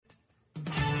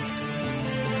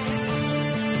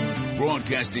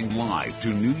Broadcasting live to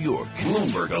New York,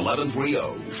 Bloomberg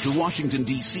 1130. To Washington,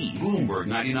 D.C., Bloomberg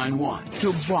 99.1.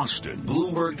 To Boston,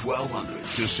 Bloomberg 1200.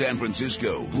 To San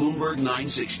Francisco, Bloomberg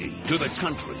 960. To the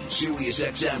country, Sirius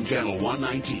XM Channel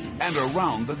 119. And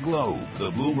around the globe,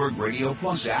 the Bloomberg Radio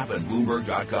Plus app and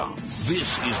Bloomberg.com. This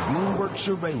is Bloomberg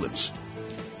Surveillance.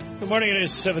 Good morning. It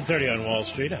is 7:30 on Wall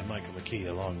Street. I'm Michael McKee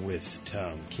along with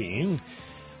Tom Keene.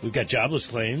 We've got jobless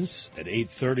claims at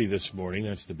 8:30 this morning.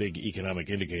 That's the big economic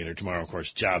indicator. Tomorrow, of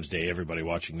course, Jobs Day. Everybody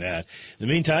watching that. In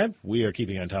the meantime, we are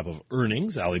keeping on top of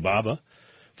earnings. Alibaba,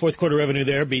 fourth quarter revenue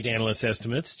there beat analyst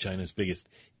estimates. China's biggest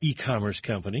e-commerce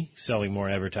company, selling more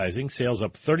advertising. Sales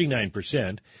up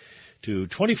 39% to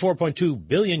 24.2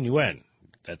 billion yuan.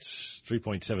 That's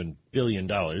 $3.7 billion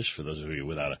for those of you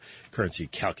without a currency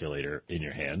calculator in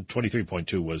your hand.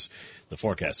 23.2 was the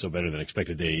forecast, so better than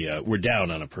expected. They were down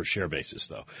on a per-share basis,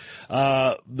 though.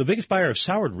 The biggest buyer of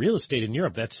soured real estate in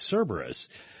Europe, that's Cerberus.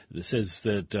 This says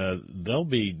that they'll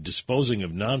be disposing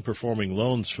of non-performing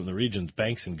loans from the region's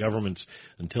banks and governments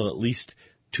until at least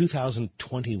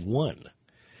 2021.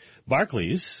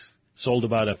 Barclays sold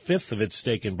about a fifth of its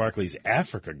stake in Barclays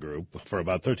Africa Group for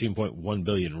about 13.1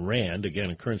 billion rand. Again,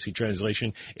 in currency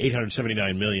translation,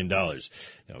 $879 million.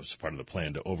 That was part of the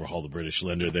plan to overhaul the British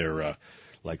lender. They're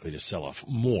likely to sell off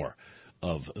more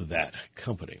of that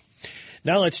company.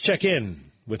 Now let's check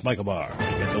in with Michael Barr to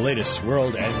get the latest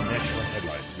world and national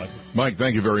headlines. Mike,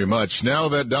 thank you very much. Now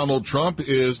that Donald Trump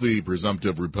is the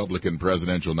presumptive Republican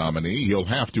presidential nominee, he'll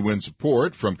have to win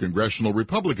support from congressional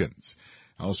Republicans.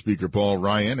 House Speaker Paul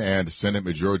Ryan and Senate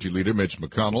Majority Leader Mitch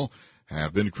McConnell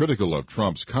have been critical of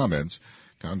Trump's comments.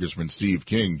 Congressman Steve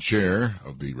King, chair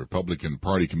of the Republican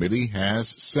Party Committee, has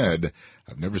said,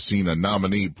 "I've never seen a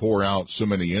nominee pour out so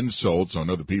many insults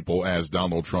on other people as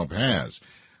Donald Trump has.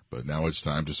 But now it's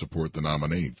time to support the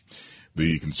nominee."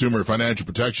 The Consumer Financial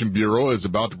Protection Bureau is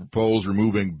about to propose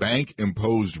removing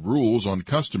bank-imposed rules on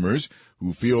customers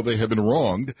who feel they have been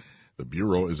wronged. The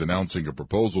Bureau is announcing a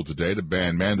proposal today to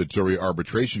ban mandatory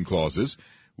arbitration clauses,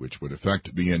 which would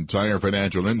affect the entire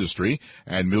financial industry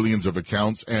and millions of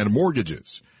accounts and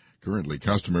mortgages. Currently,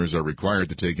 customers are required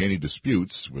to take any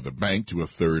disputes with a bank to a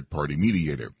third-party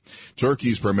mediator.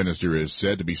 Turkey's Prime Minister is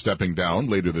said to be stepping down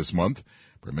later this month.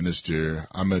 Prime Minister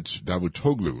Ahmet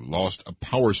Davutoglu lost a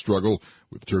power struggle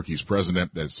with Turkey's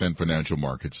president that sent financial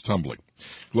markets tumbling.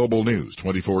 Global news,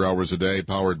 24 hours a day,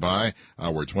 powered by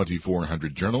our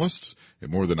 2,400 journalists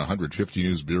and more than 150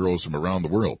 news bureaus from around the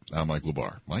world. I'm Mike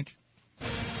Labar. Mike?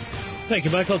 Thank you,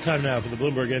 Michael. Time now for the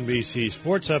Bloomberg NBC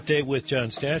Sports Update with John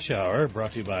Stashower,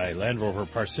 brought to you by Land Rover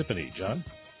Parsippany. John?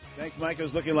 Thanks, Mike. It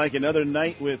was looking like another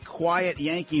night with quiet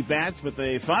Yankee bats, but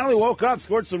they finally woke up,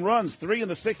 scored some runs. 3 in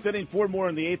the 6th inning, 4 more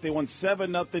in the 8th. They won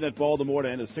 7-0 at Baltimore to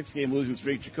end a 6-game losing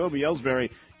streak. Jacoby Ellsbury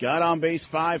got on base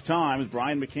 5 times.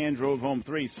 Brian McCann drove home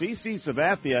 3. CC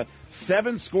Sabathia,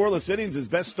 7 scoreless innings, his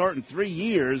best start in 3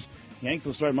 years. Yanks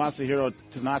will start Masahiro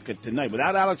Tanaka tonight.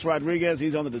 Without Alex Rodriguez,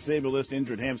 he's on the disabled list,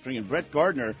 injured hamstring, and Brett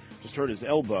Gardner just hurt his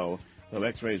elbow, though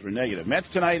x-rays were negative. Mets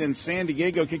tonight in San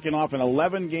Diego, kicking off an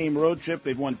 11-game road trip.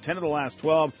 They've won 10 of the last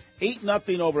 12.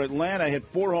 8-0 over Atlanta. Hit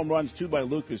 4 home runs, 2 by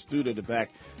Lucas Duda to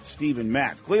back Steven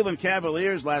Matz. Cleveland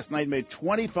Cavaliers last night made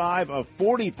 25 of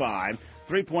 45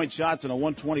 3-point shots in a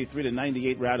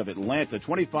 123-98 rout of Atlanta.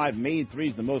 25 made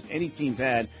threes, the most any team's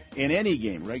had in any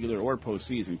game, regular or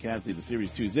postseason. Cavs lead the series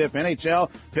 2-zip. NHL,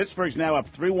 Pittsburgh's now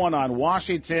up 3-1 on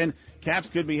Washington. Caps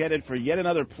could be headed for yet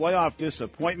another playoff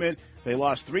disappointment. They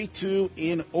lost 3-2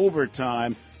 in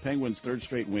overtime. Penguins' third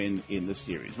straight win in the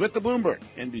series. With the Bloomberg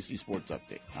NBC Sports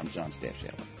Update, I'm John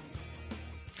Stashower.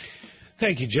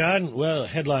 Thank you, John. Well,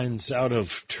 headlines out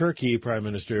of Turkey. Prime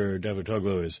Minister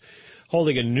Davutoglu is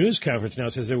holding a news conference now.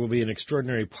 Says there will be an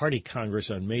extraordinary party congress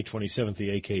on May 27th,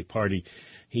 the AK party.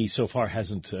 He so far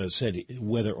hasn't said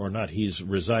whether or not he's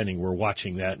resigning. We're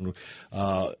watching that. And,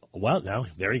 well, now,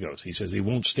 there he goes. He says he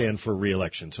won't stand for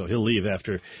re-election, so he'll leave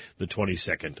after the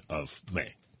 22nd of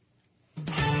May.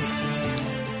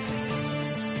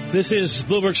 This is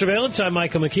Bloomberg Surveillance. I'm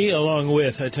Michael McKee, along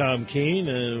with Tom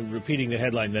Keene, repeating the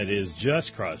headline that is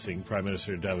just crossing. Prime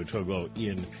Minister Davutoglu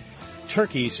in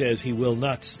Turkey says he will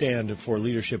not stand for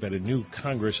leadership at a new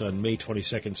Congress on May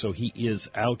 22nd, so he is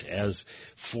out as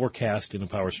forecast in a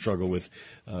power struggle with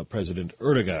President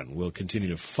Erdogan. We'll continue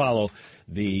to follow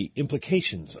the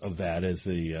implications of that as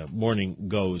the morning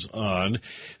goes on.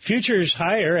 Futures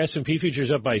higher, S&P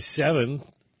futures up by 7.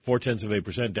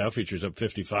 0.4%. Dow futures up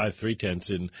 55, 0.3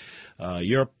 in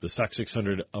Europe. The stock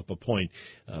 600 up a point,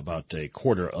 about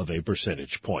 0.25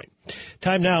 percentage point.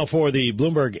 Time now for the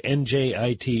Bloomberg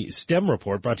NJIT STEM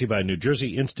report, brought to you by New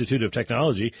Jersey Institute of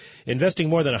Technology, investing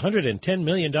more than $110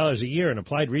 million a year in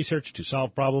applied research to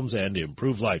solve problems and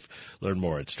improve life. Learn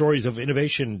more at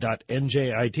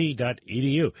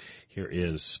storiesofinnovation.njit.edu. Here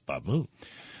is Bob Moon.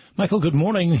 Michael, good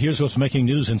morning. Here's what's making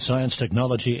news in science,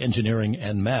 technology, engineering,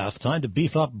 and math. Time to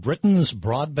beef up Britain's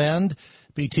broadband.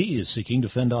 BT is seeking to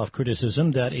fend off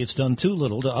criticism that it's done too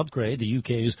little to upgrade the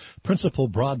UK's principal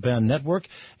broadband network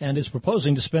and is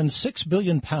proposing to spend £6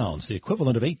 billion, the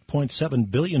equivalent of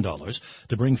 $8.7 billion,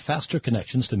 to bring faster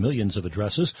connections to millions of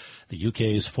addresses. The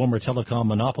UK's former telecom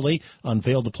monopoly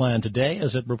unveiled the plan today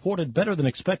as it reported better than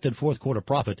expected fourth quarter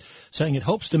profit, saying it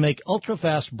hopes to make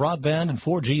ultra-fast broadband and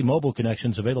 4G mobile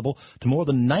connections available to more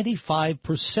than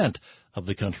 95% of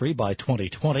the country by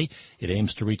 2020. It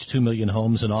aims to reach 2 million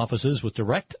homes and offices with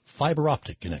direct fiber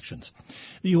optic connections.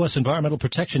 The U.S. Environmental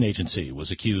Protection Agency was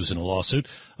accused in a lawsuit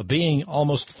of being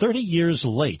almost 30 years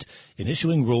late in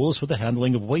issuing rules for the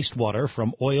handling of wastewater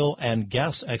from oil and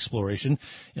gas exploration.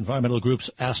 Environmental groups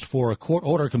asked for a court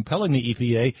order compelling the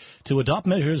EPA to adopt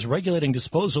measures regulating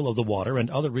disposal of the water and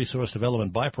other resource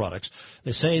development byproducts.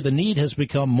 They say the need has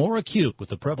become more acute with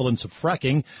the prevalence of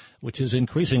fracking, which is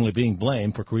increasingly being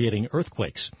blamed for creating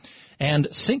earthquakes. And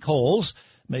sinkholes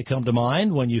may come to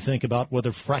mind when you think about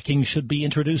whether fracking should be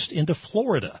introduced into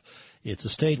Florida. It's a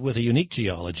state with a unique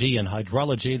geology and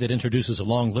hydrology that introduces a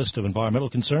long list of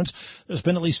environmental concerns. There's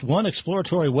been at least one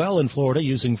exploratory well in Florida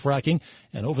using fracking,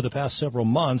 and over the past several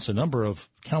months, a number of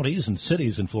counties and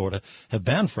cities in Florida have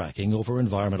banned fracking over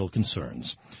environmental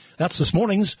concerns. That's this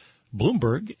morning's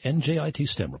Bloomberg NJIT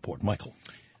STEM report. Michael.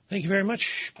 Thank you very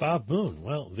much, Bob Moon.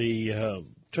 Well, the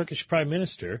Turkish Prime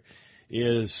Minister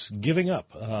is giving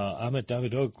up. Ahmet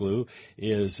Davutoglu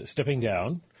is stepping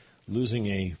down, losing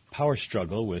a power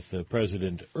struggle with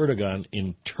President Erdogan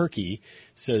in Turkey.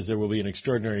 Says there will be an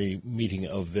extraordinary meeting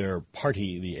of their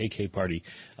party, the AK party,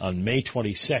 on May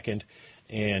 22nd,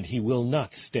 and he will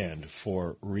not stand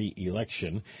for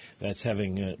re-election. That's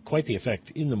having quite the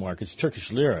effect in the markets.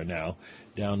 Turkish lira now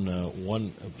down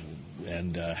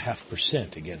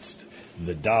 1.5% against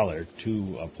the dollar to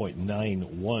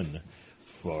 0.91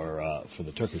 for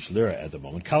the Turkish lira at the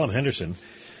moment. Callum Henderson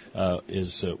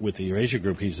is with the Eurasia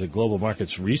Group. He's the global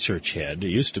markets research head. He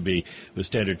used to be with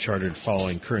Standard Chartered,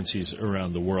 following currencies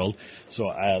around the world. So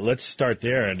let's start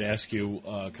there and ask you,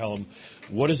 Callum,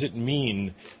 what does it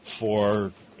mean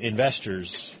for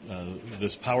investors,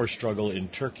 this power struggle in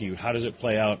Turkey? How does it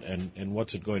play out, and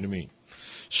what's it going to mean?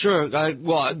 Sure.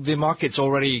 Well, the market's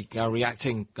already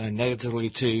reacting negatively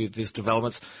to these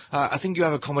developments. I think you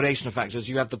have a combination of factors.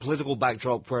 You have the political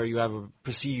backdrop where you have a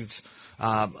perceived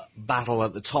battle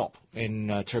at the top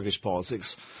in Turkish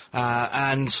politics.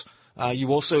 And you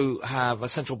also have a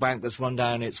central bank that's run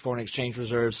down its foreign exchange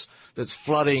reserves, that's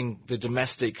flooding the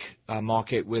domestic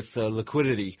market with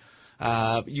liquidity.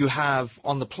 You have,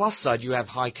 on the plus side, you have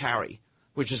high carry,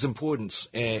 which is important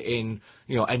in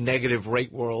a negative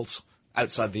rate world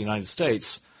outside the United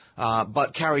States,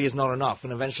 but carry is not enough,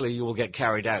 and eventually you will get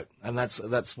carried out, and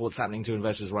that's what's happening to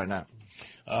investors right now.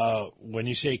 When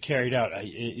you say carried out,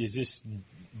 is this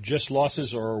just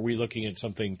losses, or are we looking at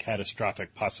something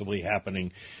catastrophic possibly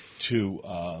happening to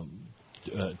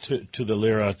the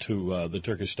lira, to the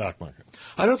Turkish stock market?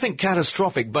 I don't think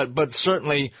catastrophic, but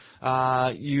certainly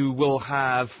you will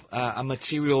have a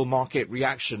material market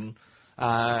reaction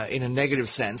in a negative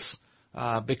sense.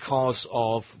 Because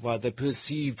of the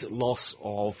perceived loss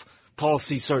of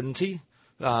policy certainty,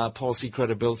 policy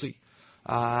credibility.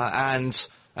 And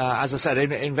as I said,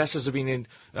 investors have been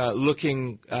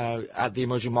looking at the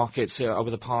emerging markets over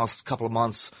the past couple of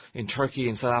months in Turkey,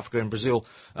 in South Africa, and Brazil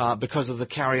because of the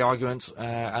carry argument.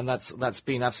 And that's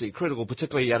been absolutely critical,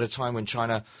 particularly at a time when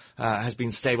China has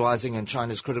been stabilizing, and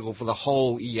China is critical for the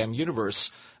whole EM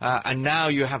universe. And now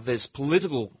you have this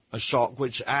political shock,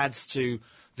 which adds to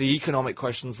the economic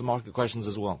questions, the market questions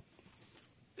as well.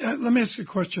 Let me ask you a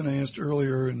question I asked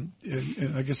earlier, and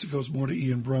I guess it goes more to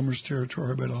Ian Brummer's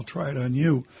territory, but I'll try it on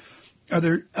you. Are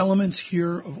there elements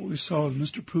here of what we saw with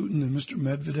Mr. Putin and Mr.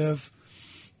 Medvedev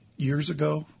years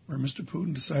ago, where Mr.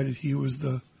 Putin decided he was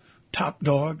the top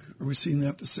dog? Are we seeing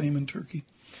that the same in Turkey?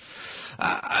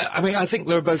 I think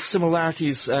there are both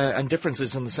similarities and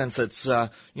differences in the sense that,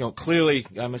 clearly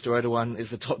Mr. Erdogan is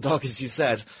the top dog, as you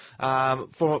said.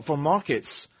 For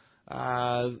markets,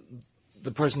 the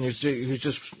person who's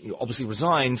just obviously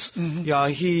resigned,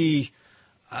 he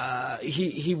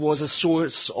was a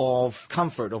source of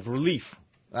comfort, of relief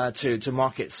to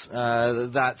markets.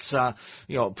 That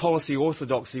policy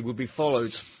orthodoxy would be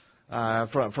followed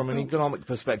from an economic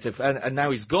perspective, and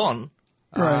now he's gone.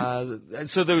 Right.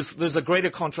 So there's a greater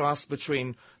contrast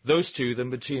between those two than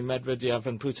between Medvedev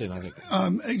and Putin, I think.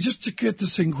 Just to get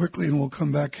this thing quickly, and we'll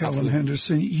come back, Callum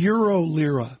Henderson.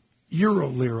 Euro-lira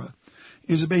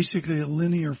is basically a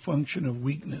linear function of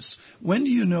weakness. When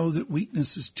do you know that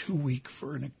weakness is too weak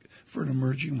for an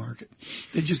emerging market?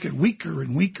 They just get weaker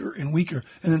and weaker and weaker,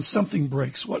 and then something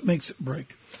breaks. What makes it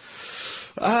break?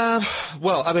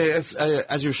 Well, I mean,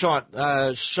 as your chart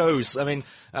shows, I mean,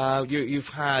 you've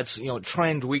had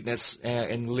trend weakness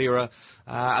in lira,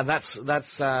 and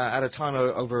that's at a time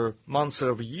over months and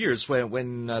over years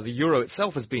when the euro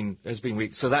itself has been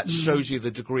weak. So that shows you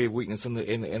the degree of weakness in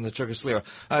the Turkish lira.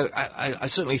 I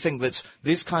certainly think that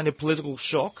this kind of political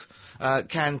shock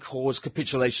can cause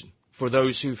capitulation for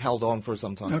those who've held on for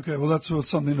some time. Okay, well, that's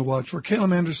something to watch. For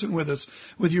Callum Henderson with us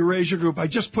with Eurasia Group. I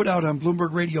just put out on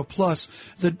Bloomberg Radio Plus,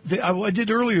 I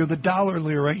did earlier, the dollar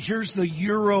lira. Right? Here's the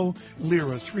euro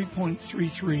lira,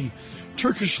 3.33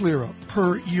 Turkish lira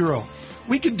per euro.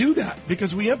 We can do that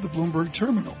because we have the Bloomberg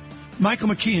terminal. Michael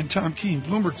McKee and Tom Keene,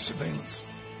 Bloomberg Surveillance.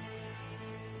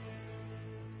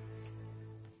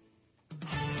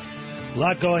 A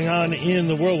lot going on in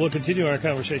the world. We'll continue our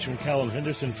conversation with Callum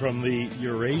Henderson from the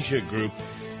Eurasia Group.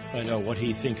 Find out what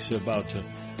he thinks about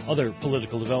other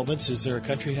political developments. Is there a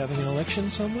country having an election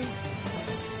somewhere?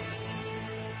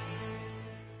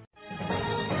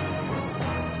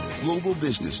 Global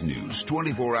business news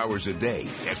 24 hours a day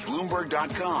at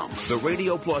Bloomberg.com, the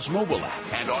Radio Plus mobile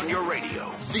app, and on your radio.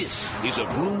 This is a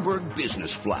Bloomberg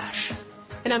Business Flash.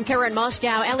 And I'm Karen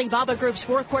Moscow. Alibaba Group's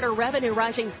fourth quarter revenue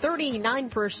rising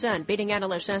 39%, beating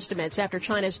analyst estimates after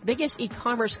China's biggest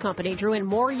e-commerce company drew in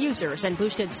more users and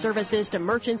boosted services to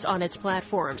merchants on its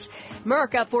platforms.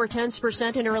 Merck up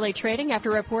 0.4% in early trading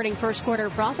after reporting first quarter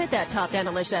profit that topped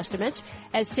analyst estimates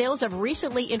as sales of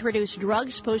recently introduced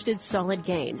drugs posted solid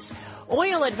gains.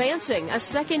 Oil advancing a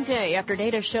second day after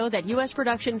data show that U.S.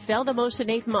 production fell the most in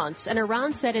 8 months, and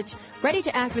Iran said it's ready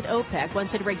to act with OPEC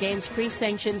once it regains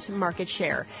pre-sanctions market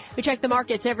share. We check the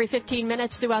markets every 15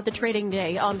 minutes throughout the trading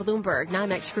day on Bloomberg.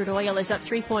 NYMEX crude oil is up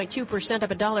 3.2%, up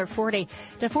 $1.40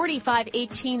 to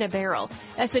 $45.18 a barrel.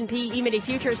 S&P E-mini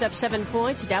futures up 7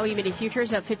 points. Dow E-mini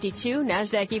futures up 52.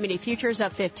 NASDAQ E-mini futures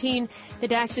up 15. The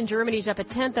DAX in Germany's up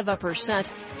 0.1%.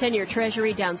 10-year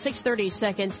Treasury down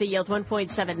 6/32. The yield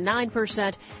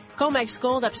 1.79%. COMEX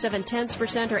gold up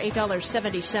 0.7% or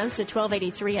 $8.70 at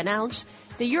 $12.83 an ounce.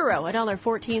 The euro,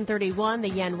 $1.1431. The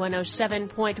yen,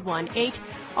 107.18.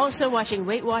 Also watching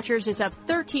Weight Watchers is up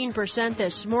 13%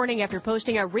 this morning after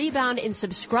posting a rebound in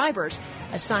subscribers,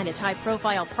 a sign its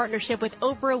high-profile partnership with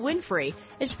Oprah Winfrey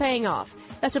is paying off.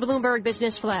 That's a Bloomberg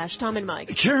Business Flash. Tom and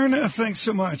Mike. Karen, thanks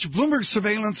so much. Bloomberg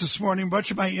Surveillance this morning, brought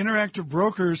to you by Interactive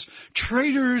Brokers.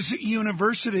 Traders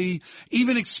University,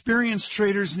 even experienced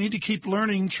traders need to keep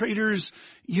learning. Traders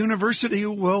University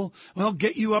will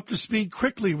get you up to speed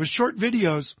quickly with short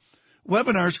videos,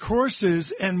 webinars,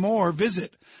 courses, and more.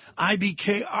 Visit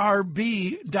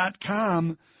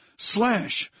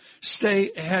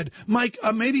ibkrb.com/stay ahead. Mike,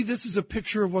 maybe this is a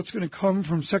picture of what's going to come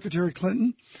from Secretary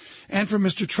Clinton and from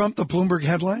Mr. Trump. The Bloomberg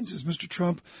headlines as Mr.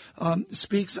 Trump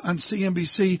speaks on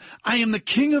CNBC. I am the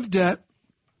king of debt.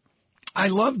 I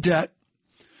love debt.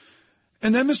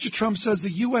 And then Mr. Trump says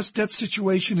the U.S. debt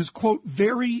situation is, quote,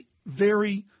 very,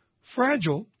 very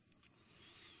fragile.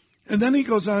 And then he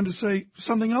goes on to say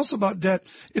something else about debt.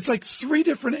 It's like 3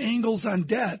 different angles on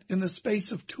debt in the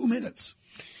space of 2 minutes.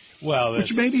 Well,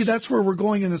 which maybe that's where we're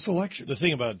going in this election. The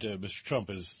thing about Mr.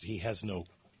 Trump is he has no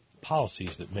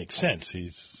policies that make sense.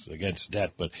 He's against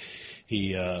debt, but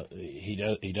he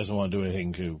doesn't want to do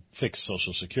anything to fix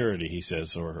Social Security, he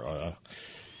says, or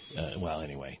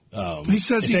anyway. He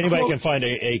says if anybody can find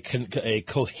a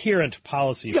coherent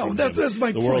policy from that's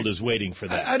my point. The world is waiting for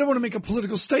that. I don't want to make a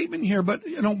political statement here, but,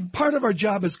 part of our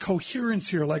job is coherence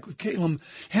here, like with Callum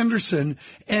Henderson.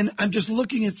 And I'm just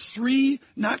looking at 3,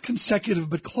 not consecutive,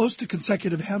 but close to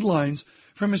consecutive headlines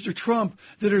from Mr. Trump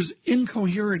that are as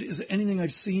incoherent as anything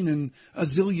I've seen in a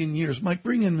zillion years. Mike,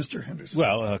 bring in Mr. Henderson.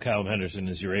 Well, Callum Henderson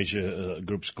is Eurasia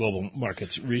Group's Global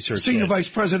Markets Research Senior Vice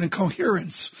President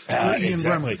Coherence.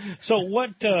 Exactly. So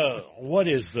what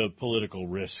is the political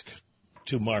risk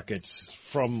to markets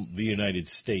from the United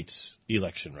States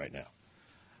election right now?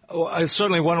 Well,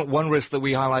 certainly one risk that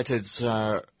we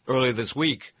highlighted earlier this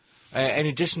week, in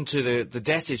addition to the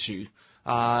debt issue,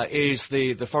 is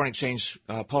the foreign exchange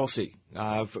policy.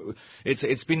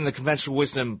 It's been the conventional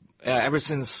wisdom ever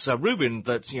since Rubin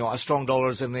that a strong dollar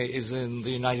is in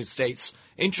the United States'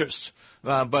 interest.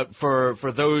 But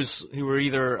for those who were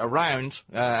either around,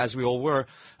 as we all were,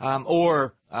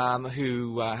 or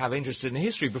who have interest in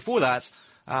history before that,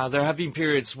 there have been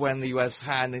periods when the U.S.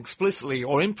 had an explicitly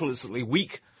or implicitly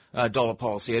weak dollar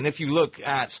policy. And if you look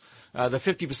at the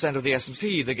 50% of the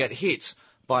S&P that get hit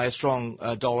by a strong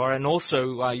dollar, and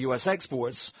also U.S.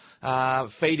 exports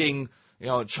fading,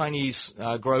 Chinese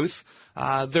growth,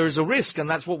 there's a risk, and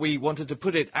that's what we wanted to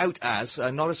put it out as,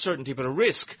 not a certainty, but a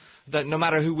risk that no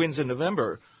matter who wins in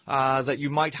November, that you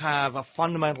might have a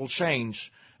fundamental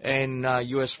change in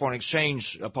U.S. foreign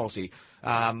exchange policy.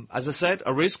 As I said,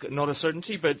 a risk, not a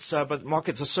certainty, but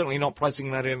markets are certainly not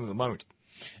pricing that in at the moment.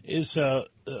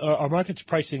 Are markets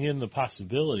pricing in the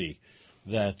possibility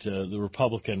that the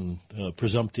Republican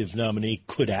presumptive nominee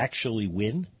could actually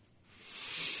win?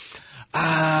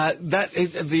 I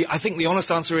think the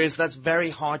honest answer is that's very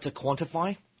hard to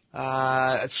quantify.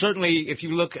 Certainly, if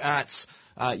you look at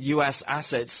U.S.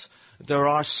 assets, there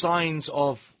are signs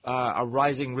of a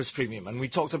rising risk premium. And we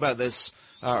talked about this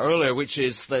earlier, which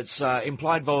is that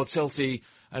implied volatility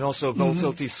and also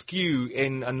volatility skew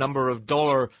in a number of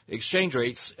dollar exchange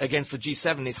rates against the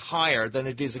G7 is higher than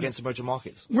it is against emerging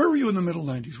markets. Where were you in the middle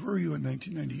 90s? Where were you in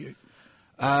 1998?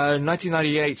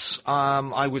 1998,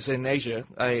 I was in Asia,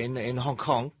 in Hong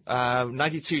Kong.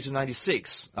 92 to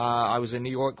 96, I was in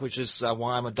New York, which is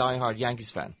why I'm a diehard Yankees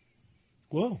fan.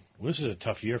 Whoa, this is a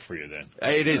tough year for you then.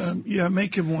 It is.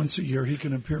 Make him once a year. He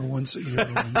can appear once a year.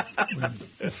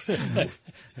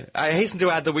 I hasten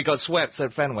to add that we got swept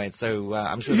at Fenway, so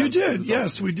I'm sure you did.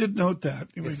 Yes, we did note that.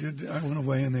 Yes. We did. I went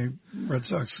away, and the Red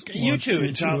Sox. You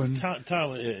too. Tom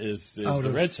is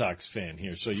the Red Sox fan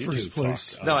here, so you first two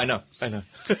place. No, I know.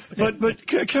 But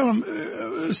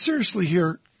Callum, seriously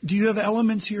here, do you have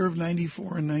elements here of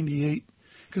 94 and 98?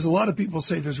 Because a lot of people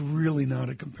say there's really not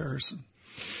a comparison.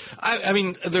 I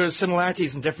mean, there are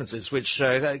similarities and differences, which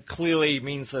clearly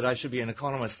means that I should be an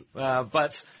economist.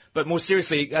 But more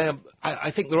seriously,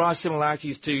 I think there are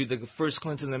similarities to the first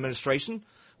Clinton administration,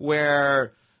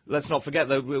 where, let's not forget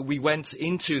that we went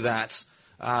into that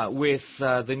with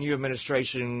the new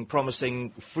administration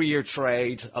promising freer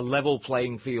trade, a level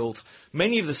playing field,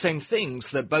 many of the same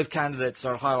things that both candidates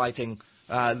are highlighting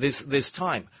this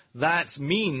time. That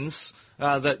means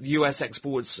that U.S.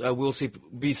 exports will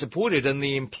be supported, and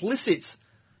the implicit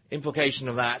implication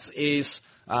of that is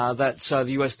that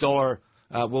the U.S. dollar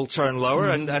will turn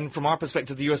lower, and from our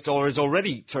perspective, the U.S. dollar is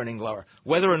already turning lower.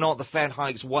 Whether or not the Fed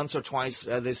hikes once or twice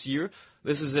this year,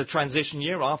 this is a transition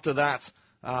year. After that,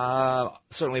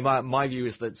 certainly my view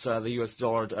is that the U.S.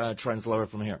 dollar trends lower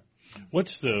from here.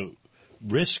 What's the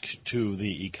risk to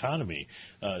the economy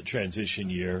transition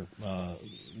year?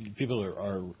 People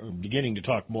are beginning to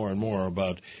talk more and more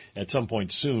about at some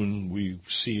point soon we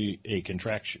see a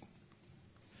contraction.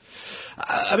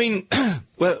 I mean,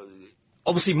 well,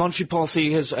 obviously monetary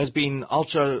policy has been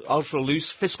ultra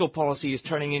loose. Fiscal policy is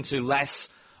turning into less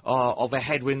of a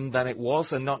headwind than it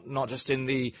was, and not just in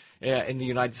the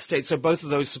United States. So both of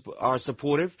those are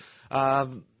supportive.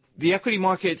 The equity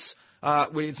markets,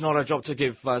 it's not our job to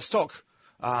give stock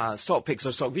picks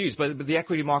or stock views, but the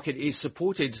equity market is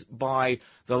supported by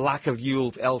the lack of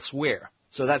yield elsewhere.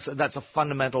 So that's a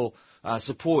fundamental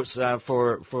support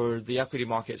for the equity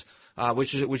market,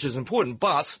 which is important.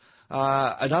 But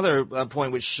another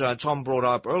point which Tom brought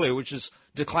up earlier, which is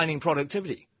declining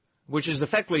productivity, which is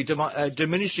effectively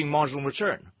diminishing marginal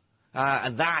return,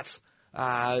 and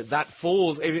that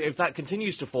falls. If that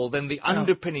continues to fall, then the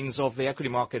underpinnings of the equity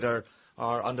market are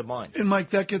undermined. And Mike,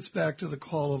 that gets back to the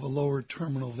call of a lower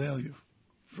terminal value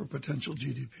for potential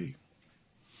GDP.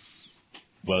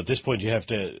 Well, at this point, you have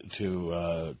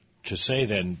to say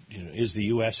then, is the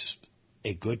U.S.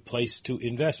 a good place to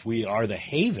invest? We are the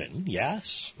haven,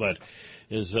 yes, but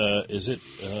is it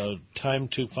time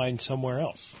to find somewhere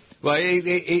else? Well,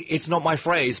 it's not my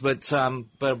phrase, but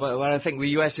I think the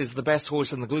U.S. is the best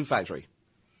horse in the glue factory.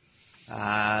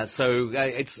 So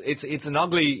it's an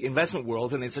ugly investment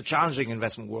world, and it's a challenging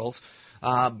investment world.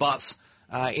 But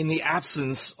in the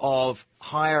absence of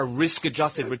higher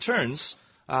risk-adjusted returns,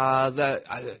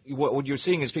 what you're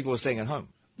seeing is people are staying at home.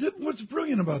 What's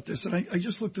brilliant about this, and I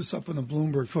just looked this up on the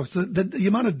Bloomberg folks, the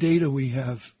amount of data we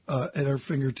have at our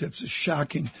fingertips is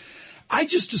shocking. I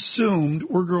just assumed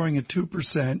we're growing at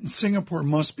 2%, and Singapore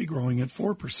must be growing at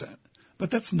 4%.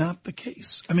 But that's not the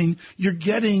case. I mean, you're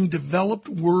getting developed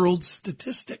world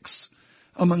statistics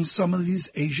among some of these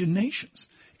Asian nations.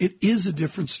 It is a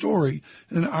different story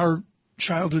than our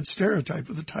childhood stereotype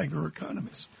of the tiger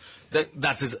economies.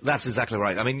 That's exactly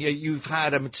right. I mean, you've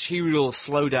had a material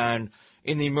slowdown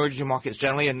in the emerging markets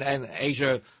generally, and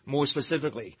Asia more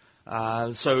specifically.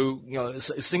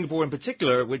 Singapore in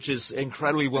particular, which is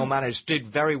incredibly well managed, did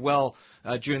very well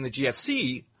during the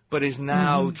GFC, but is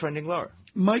now trending lower.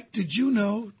 Mike, did you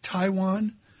know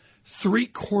Taiwan 3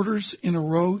 quarters in a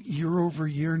row,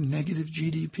 year-over-year, negative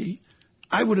GDP?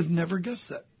 I would have never guessed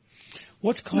that.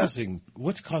 What's causing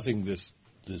this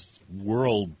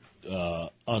world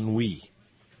ennui?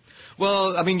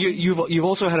 Well, I mean, you've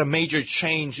also had a major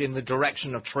change in the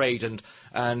direction of trade,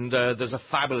 and there's a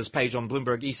fabulous page on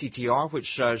Bloomberg ECTR which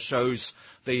shows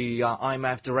the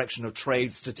IMF direction of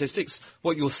trade statistics.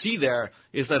 What you'll see there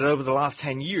is that over the last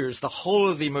 10 years, the whole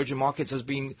of the emerging markets has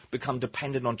become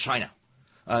dependent on China.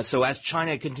 So as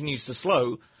China continues to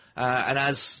slow, and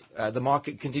as the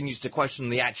market continues to question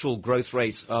the actual growth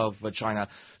rate of China,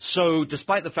 so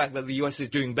despite the fact that the U.S. is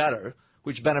doing better,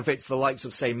 which benefits the likes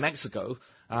of, say, Mexico,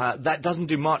 that doesn't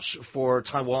do much for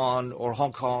Taiwan or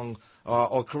Hong Kong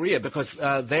or Korea because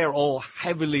they're all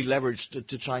heavily leveraged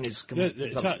to China's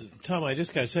consumption. Tom, I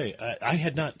just got to say, I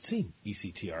had not seen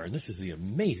ECTR, and this is the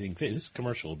amazing thing. This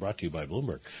commercial brought to you by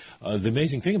Bloomberg. The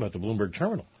amazing thing about the Bloomberg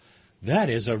terminal, that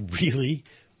is a really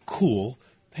cool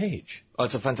page. Oh,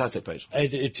 it's a fantastic page.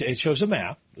 It shows a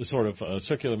map, a sort of a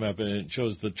circular map, and it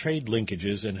shows the trade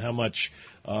linkages and how much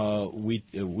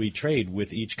we trade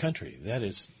with each country. That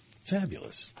is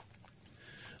fabulous.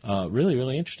 Really,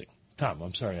 really interesting. Tom,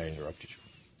 I'm sorry I interrupted you.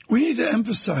 We need to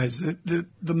emphasize that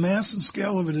the mass and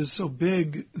scale of it is so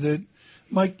big that,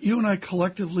 Mike, you and I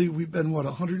collectively, we've been,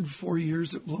 104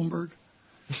 years at Bloomberg?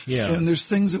 Yeah. And there's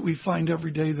things that we find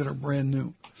every day that are brand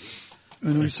new.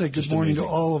 And we say good morning to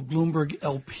all of Bloomberg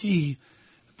LP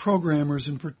programmers,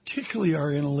 and particularly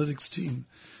our analytics team,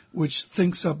 which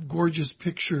thinks up gorgeous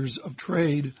pictures of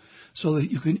trade so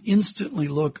that you can instantly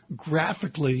look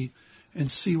graphically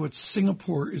and see what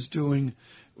Singapore is doing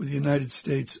with the United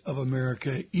States of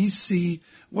America.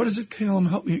 What is it, Callum?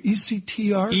 Help me.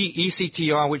 ECTR?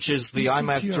 ECTR, which is the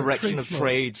IMF Direction of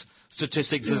Trade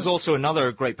Statistics. Yeah. There's also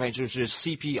another great page, which is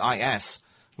CPIS,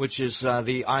 which is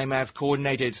the IMF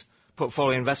Coordinated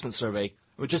Portfolio Investment Survey.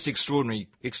 Just extraordinary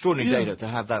data to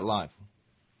have that live.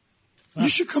 You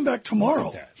should come back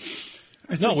tomorrow.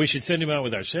 No, we should send him out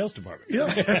with our sales department.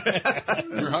 Yeah.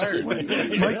 You're hired.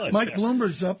 Mike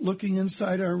Bloomberg's up looking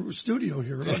inside our studio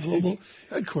here at our global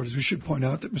headquarters. We should point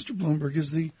out that Mr. Bloomberg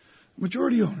is the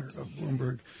majority owner of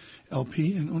Bloomberg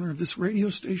LP and owner of this radio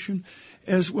station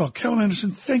as well. Callum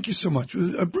Henderson, thank you so much.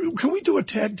 Can we do a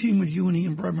tag team with you and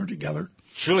Ian Bremmer together?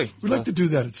 Surely. We'd like to do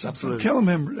that at some point. Callum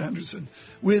Henderson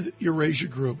with Eurasia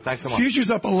Group. Thanks so much. Futures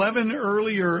up 11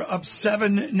 earlier, up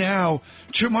 7 now.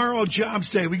 Tomorrow, Jobs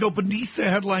Day. We go beneath the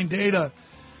headline data.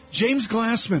 James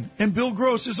Glassman and Bill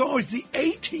Gross, as always, the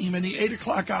A-team in the 8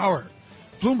 o'clock hour.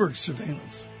 Bloomberg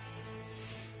Surveillance.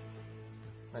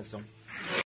 Thanks, Tom.